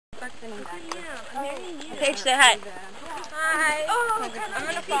start sitting back. Yeah, Paige, say hi. Hi. Oh, I'm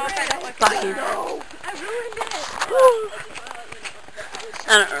gonna fall if I don't look Fuck you. No. I ruined it. I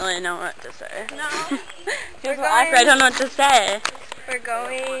don't really know what to say. No. I don't know what to say. We're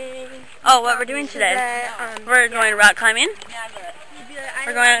going. Oh, what we're doing today? We're going rock climbing.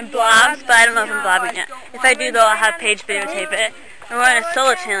 We're going on blobs, but I don't know if I'm blobbing yet. If I do, though, I'll have Paige videotape it. And we're on a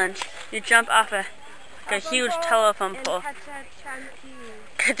solo challenge. You jump off a huge telephone pole.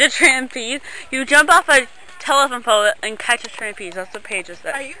 Catch a trapeze. You jump off a telephone pole and catch a trapeze. That's what Paige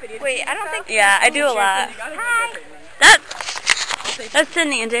said. Wait, I don't think. Yeah, I do a lot. Hi. That's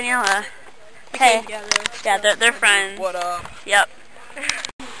Sydney and Daniela. Hey. Yeah, they're friends. What up? Yep. 1, 2,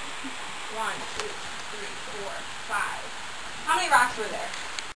 3, 4, 5. How many rocks were there?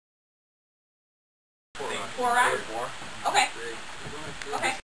 4 rocks? Okay.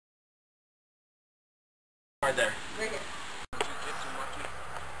 Okay. Right there. Right here.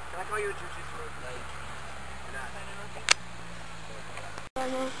 Can I call you a jiu-jitsu?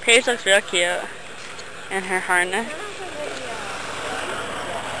 Paige looks real cute in her harness.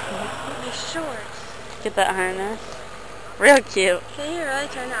 My shorts. Get that harness. Real cute. Can you really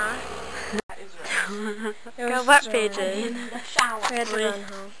turn off? Got wet pages. We had to run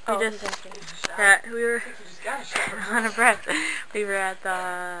home. We were on a breath. We were at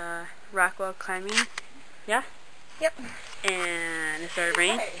the Rockwell climbing. Yeah? Yep. And it started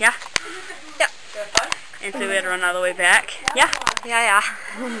raining. Yeah? Yep. And so we had to run all the way back. Yeah? Yeah.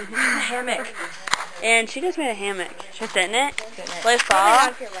 Hammock. And she just made a hammock. Should I sit in it? Will it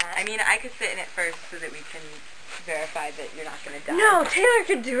fall? I mean, I could sit in it first so that we can verify that you're not going to die. No, Taylor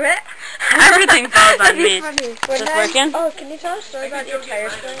can do it. Everything falls on me. Is This this working? Oh, can you tell a story about your tire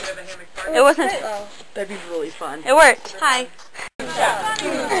spring? It wasn't. That'd be really fun. It worked. Hi. Yeah.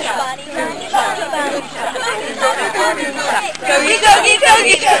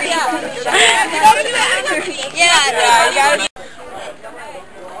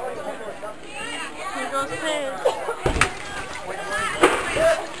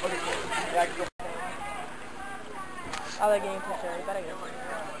 Oh, they're getting pictures. You better get one.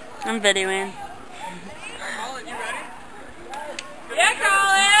 I'm videoing. Colin, you ready? Yeah,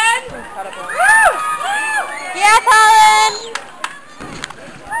 Colin! Incredible. Yeah, Colin!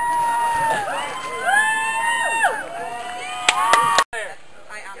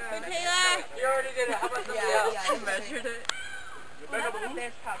 You already did it. How about the I measured it.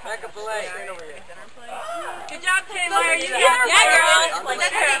 back up the leg? Right over here. Good job, Taylor. You Yeah, girl. Like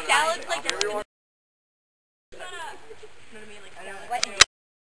that looks like Everyone.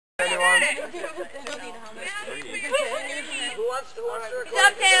 Who wants to record? Good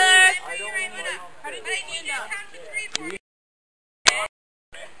job, Taylor. I don't know.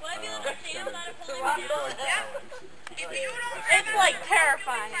 It's like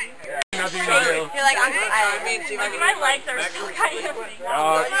terrifying. Nothing to do. You're like, my legs are so kind of.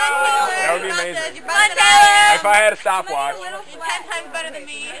 That would be amazing. Come on, Taylor. If I had a stopwatch. You're 10 times better than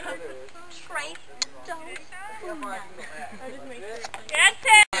me. Trace, don't. Yes,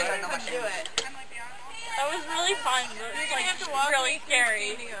 Taylor. Do it. That was really fun. It was like really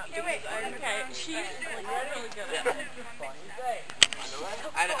scary. Okay, she's like really good at it.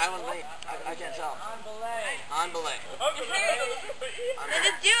 I want late. I can't tell. On belay. Let's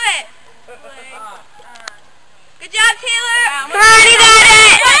just do it. Good job, Taylor. Come on, you got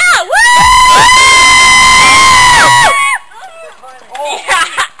it. Yeah, woo! Yeah.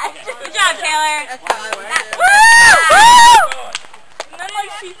 Good job, Taylor. Woo! And then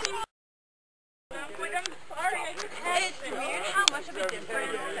like she seemed like I'm sorry. It's weird how much of a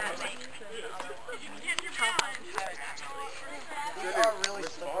difference that makes.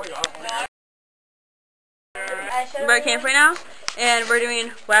 We're at camp right now, and we're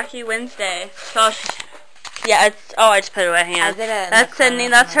doing Wacky Wednesday. So, yeah, it's. Oh, I just put it away. Hang on. That's Sydney.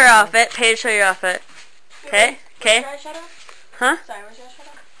 That's her outfit. Paige, show your outfit. Okay. Okay. Huh?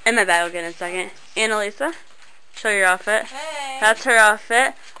 In my bag. I'll get in a second. Annalisa, show your outfit. Hey. That's her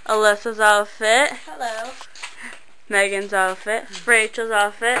outfit. Alyssa's outfit. Hello. Megan's outfit. Rachel's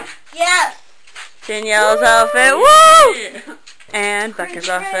outfit. Yes. Danielle's outfit. Woo! And Becca's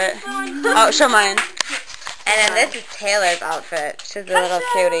outfit. Oh, show mine. And then this is Taylor's outfit. She's a little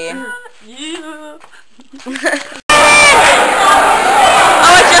cutie. Yeah.